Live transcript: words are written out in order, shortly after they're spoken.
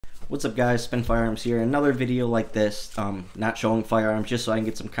What's up guys, Spin Firearms here. Another video like this, not showing firearms, just so I can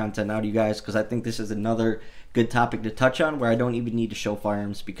get some content out of you guys, because I think this is another good topic to touch on where I don't even need to show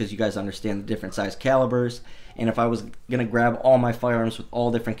firearms because you guys understand the different size calibers. And if I was going to grab all my firearms with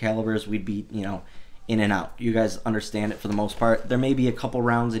all different calibers, we'd be, in and out. You guys understand it for the most part. There may be a couple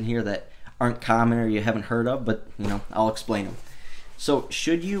rounds in here that aren't common or you haven't heard of, but, I'll explain them. So,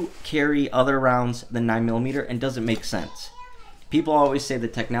 should you carry other rounds than 9mm, and does it make sense? People always say the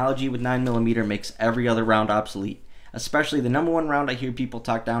technology with 9mm makes every other round obsolete. Especially the number one round I hear people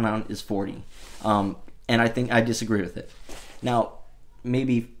talk down on is 40. And I think I disagree with it. Now,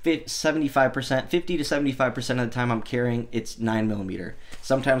 maybe 75%, 50 to 75% of the time I'm carrying, it's 9mm.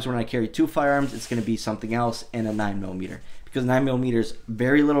 Sometimes when I carry two firearms, it's going to be something else and a 9mm. Because 9mm is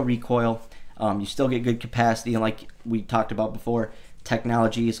very little recoil. You still get good capacity, and like we talked about before,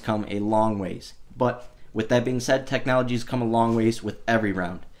 technology has come a long ways. But with that being said, technology has come a long ways with every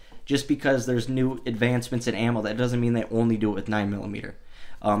round. Just because there's new advancements in ammo, that doesn't mean they only do it with 9mm.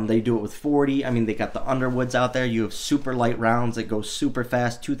 They do it with 40. I mean, they got the Underwoods out there. You have super light rounds that go super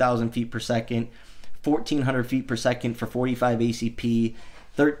fast, 2,000 feet per second, 1,400 feet per second for 45 ACP,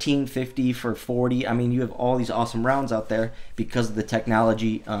 1,350 for 40. I mean, you have all these awesome rounds out there because of the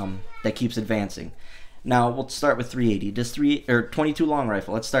technology that keeps advancing. Now, we'll start with 380. Does 22 long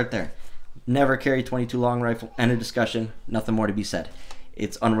rifle? Let's start there. Never carry 22 long rifle. End of discussion. Nothing more to be said.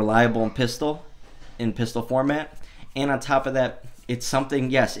 It's unreliable in pistol format, and on top of that, it's something.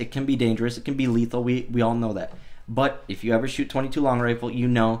 Yes, it can be dangerous. It can be lethal. We all know that. But if you ever shoot 22 long rifle,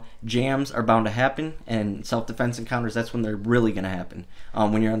 jams are bound to happen, and self-defense encounters, that's when they're really going to happen.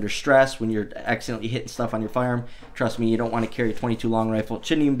 When you're under stress, when you're accidentally hitting stuff on your firearm, trust me, you don't want to carry 22 long rifle. It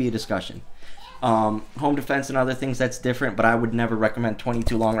shouldn't even be a discussion. Home defense and other things, that's different, but I would never recommend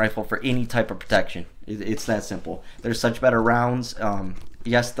 22 long rifle for any type of protection. It's that simple. There's such better rounds.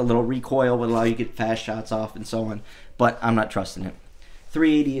 Yes, the little recoil would allow you to get fast shots off and so on, but I'm not trusting it.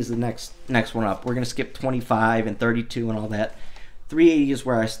 380 is the next one up. We're going to skip 25 and 32 and all that. 380 is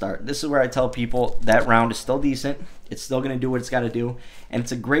where I start. This is where I tell people that round is still decent. It's still going to do what it's got to do, and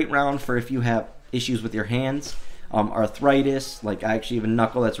it's a great round for if you have issues with your hands. Arthritis, like I actually have a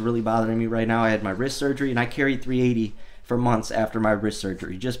knuckle that's really bothering me right now. I had my wrist surgery, and I carried 380 for months after my wrist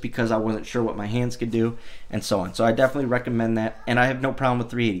surgery just because I wasn't sure what my hands could do and so on. So I definitely recommend that, and I have no problem with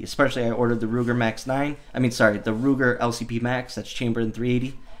 380. Especially I ordered the Ruger Max 9. The Ruger LCP Max that's chambered in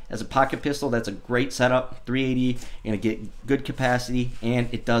 380 as a pocket pistol. That's a great setup. 380, you're gonna get good capacity,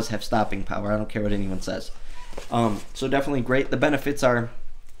 and it does have stopping power. I don't care what anyone says. So definitely great. The benefits are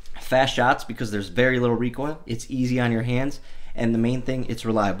fast shots because there's very little recoil. It's easy on your hands, and the main thing, it's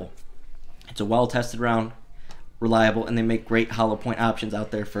reliable. It's a well-tested round, reliable, and they make great hollow point options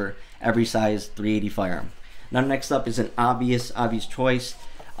out there for every size 380 firearm. Now next up is an obvious choice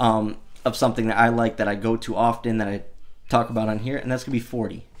of something that I like, that I go to often, that I talk about on here, and that's gonna be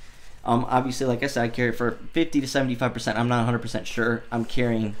 40. Obviously, like I said, I carry it for 50 to 75%. I'm not 100% sure I'm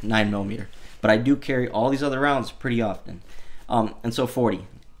carrying 9mm, but I do carry all these other rounds pretty often. And so 40.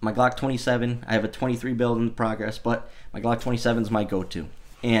 My Glock 27, I have a 23 build in progress, but my Glock 27 is my go-to.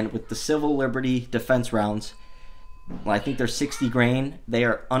 And with the Civil Liberty defense rounds, well, I think they're 60 grain. They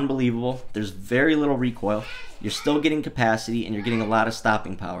are unbelievable. There's very little recoil. You're still getting capacity, and you're getting a lot of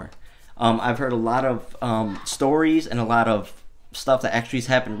stopping power. I've heard a lot of stories and a lot of stuff that actually has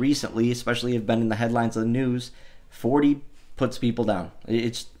happened recently, especially have been in the headlines of the news. 40 puts people down.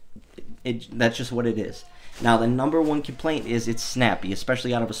 That's just what it is. Now, the number one complaint is it's snappy,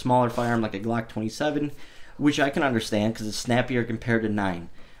 especially out of a smaller firearm like a Glock 27, which I can understand because it's snappier compared to 9.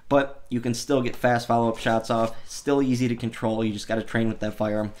 But you can still get fast follow-up shots off. Still easy to control. You just got to train with that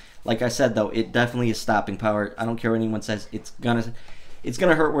firearm. Like I said, though, it definitely is stopping power. I don't care what anyone says. It's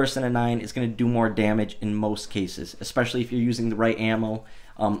gonna hurt worse than a 9. It's gonna do more damage in most cases, especially if you're using the right ammo.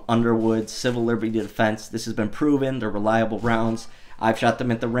 Underwoods, Civil Liberty Defense. This has been proven. They're reliable rounds. I've shot them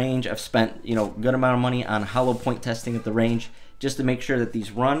at the range. I've spent, good amount of money on hollow point testing at the range just to make sure that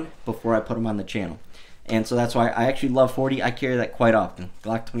these run before I put them on the channel. And so that's why I actually love 40. I carry that quite often.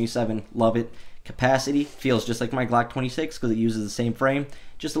 Glock 27, love it. Capacity feels just like my Glock 26 because it uses the same frame,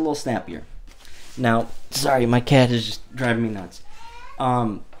 just a little snappier. Now, sorry, my cat is just driving me nuts.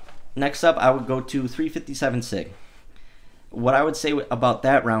 Next up, I would go to 357 SIG. What I would say about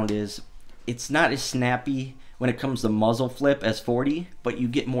that round is it's not as snappy when it comes to muzzle flip as 40, but you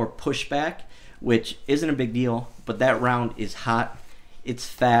get more pushback, which isn't a big deal, but that round is hot, it's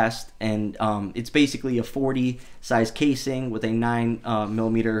fast, and it's basically a 40 size casing with a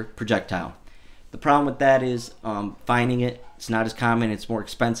 9mm projectile. The problem with that is finding it. It's not as common. It's more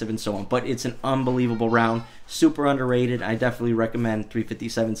expensive and so on. But it's an unbelievable round. Super underrated. I definitely recommend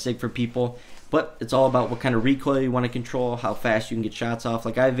 357 SIG for people. But it's all about what kind of recoil you want to control, how fast you can get shots off.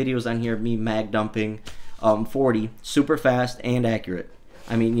 Like I have videos on here of me mag dumping 40, super fast and accurate.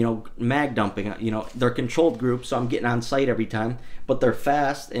 I mean, you know, mag dumping, you know, they're controlled groups, so I'm getting on sight every time. But they're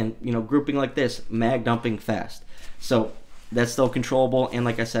fast and, you know, grouping like this, mag dumping fast. So that's still controllable. And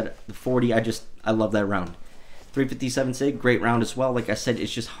like I said, the 40, I love that round. 357 SIG, great round as well. Like I said,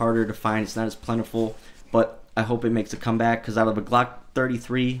 it's just harder to find. It's not as plentiful, but I hope it makes a comeback because out of a Glock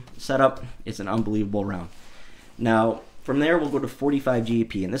 33 setup, it's an unbelievable round. Now, from there, we'll go to 45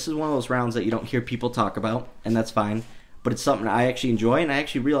 GAP, and this is one of those rounds that you don't hear people talk about, and that's fine, but it's something I actually enjoy, and I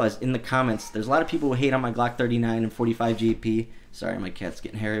actually realized in the comments, there's a lot of people who hate on my Glock 39 and 45 GAP. Sorry, my cat's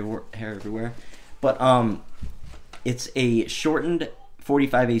getting hair everywhere. But it's a shortened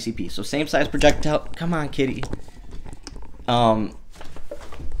 45 ACP, so same size projectile. Come on, kitty. Come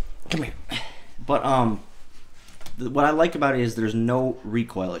here. But what I like about it is there's no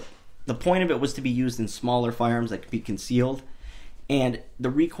recoil. The point of it was to be used in smaller firearms that could be concealed, and the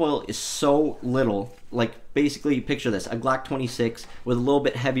recoil is so little. Like basically, picture this: a Glock 26 with a little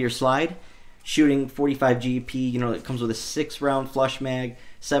bit heavier slide, shooting 45 GAP. You know, it comes with a 6-round flush mag,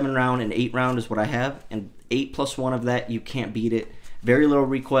 7-round, and 8-round is what I have, and 8 plus 1 of that, you can't beat it. Very little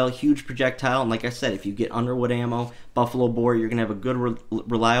recoil, huge projectile, and like I said, if you get Underwood ammo, Buffalo Bore, you're gonna have a good,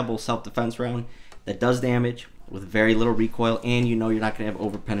 reliable self-defense round that does damage with very little recoil, and you know you're not gonna have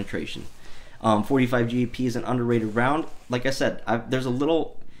over penetration. 45 GAP is an underrated round. Like I said, there's a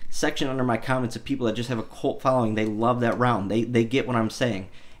little section under my comments of people that just have a cult following. They love that round. They get what I'm saying.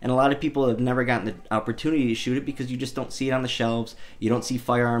 And a lot of people have never gotten the opportunity to shoot it because you just don't see it on the shelves. You don't see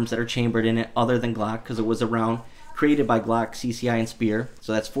firearms that are chambered in it other than Glock, because it was a round created by Glock, CCI, and Spear.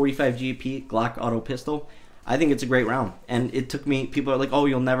 So that's 45 GAP, Glock auto pistol. I think it's a great round. And it took me, people are like, oh,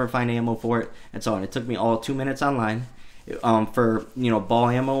 you'll never find ammo for it, and so on. It took me all 2 minutes online. For, you know, ball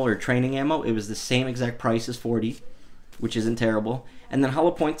ammo or training ammo, it was the same exact price as 40, which isn't terrible. And then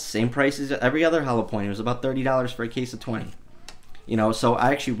hollow points, same price as every other hollow point. It was about $30 for a case of 20. You know, so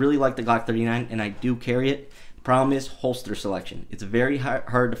I actually really like the Glock 39, and I do carry it. The problem is holster selection. It's very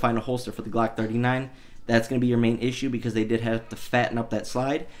hard to find a holster for the Glock 39. That's going to be your main issue because they did have to fatten up that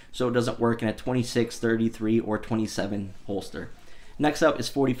slide, so it doesn't work in a 26, 33, or 27 holster. Next up is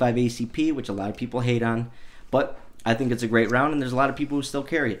 45 ACP, which a lot of people hate on, but I think it's a great round, and there's a lot of people who still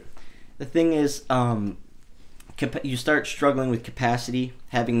carry it. The thing is, you start struggling with capacity,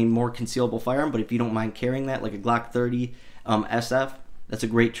 having a more concealable firearm, but if you don't mind carrying that, like a Glock 30 SF, that's a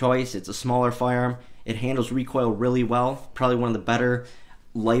great choice. It's a smaller firearm. It handles recoil really well. Probably one of the better,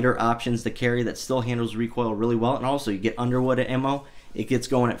 lighter options to carry that still handles recoil really well. And also, you get Underwood ammo. It gets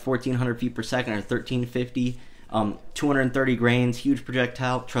going at 1,400 feet per second or 1,350. 230 grains, huge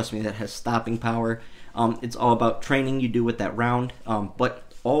projectile. Trust me, that has stopping power. It's all about training you do with that round.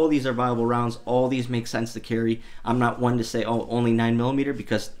 But all of these are viable rounds. All these make sense to carry. I'm not one to say, oh, only 9mm,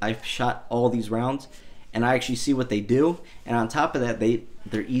 because I've shot all these rounds and I actually see what they do. And on top of that,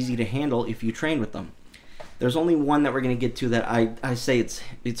 they're easy to handle if you train with them. There's only one that we're going to get to that I say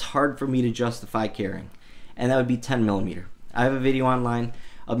it's hard for me to justify carrying, and that would be 10mm. I have a video online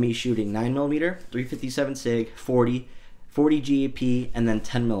of me shooting 9mm, 357 SIG, 40 GAP, and then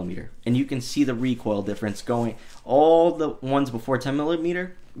 10mm. And you can see the recoil difference going. All the ones before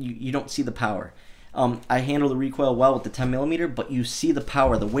 10mm, you don't see the power. I handle the recoil well with the 10mm, but you see the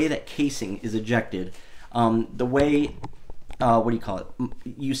power, the way that casing is ejected, the way, what do you call it?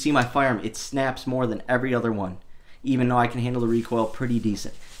 You see my firearm, it snaps more than every other one, even though I can handle the recoil pretty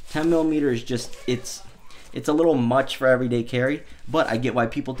decent. 10mm is just, it's a little much for everyday carry, but I get why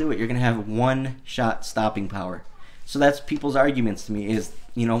people do it. You're going to have one shot stopping power. So that's people's arguments to me is,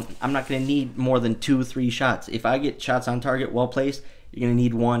 you know, I'm not going to need more than 2-3 shots. If I get shots on target well placed, you're going to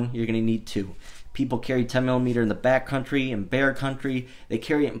need 1, you're going to need 2. People carry 10mm in the back country and bear country. They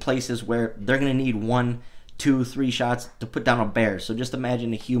carry it in places where they're going to need 1, 2, 3 shots to put down a bear. So just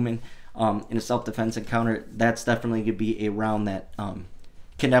imagine a human in a self-defense encounter. That's definitely going to be a round that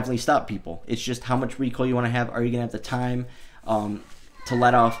can definitely stop people. It's just how much recoil you want to have. Are you going to have the time to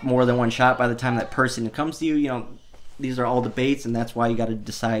let off more than 1 shot by the time that person comes to you? You know, these are all debates, and that's why you got to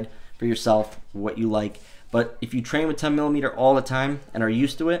decide for yourself what you like. But if you train with 10mm all the time and are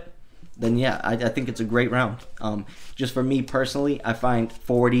used to it, then yeah, I think it's a great round. Just for me personally, I find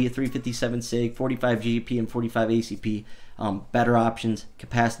 40, 357 SIG, 45 GAP, and 45 ACP better options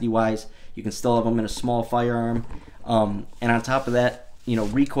capacity-wise. You can still have them in a small firearm. And on top of that, you know,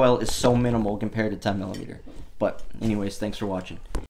 recoil is so minimal compared to 10mm. But anyways, thanks for watching.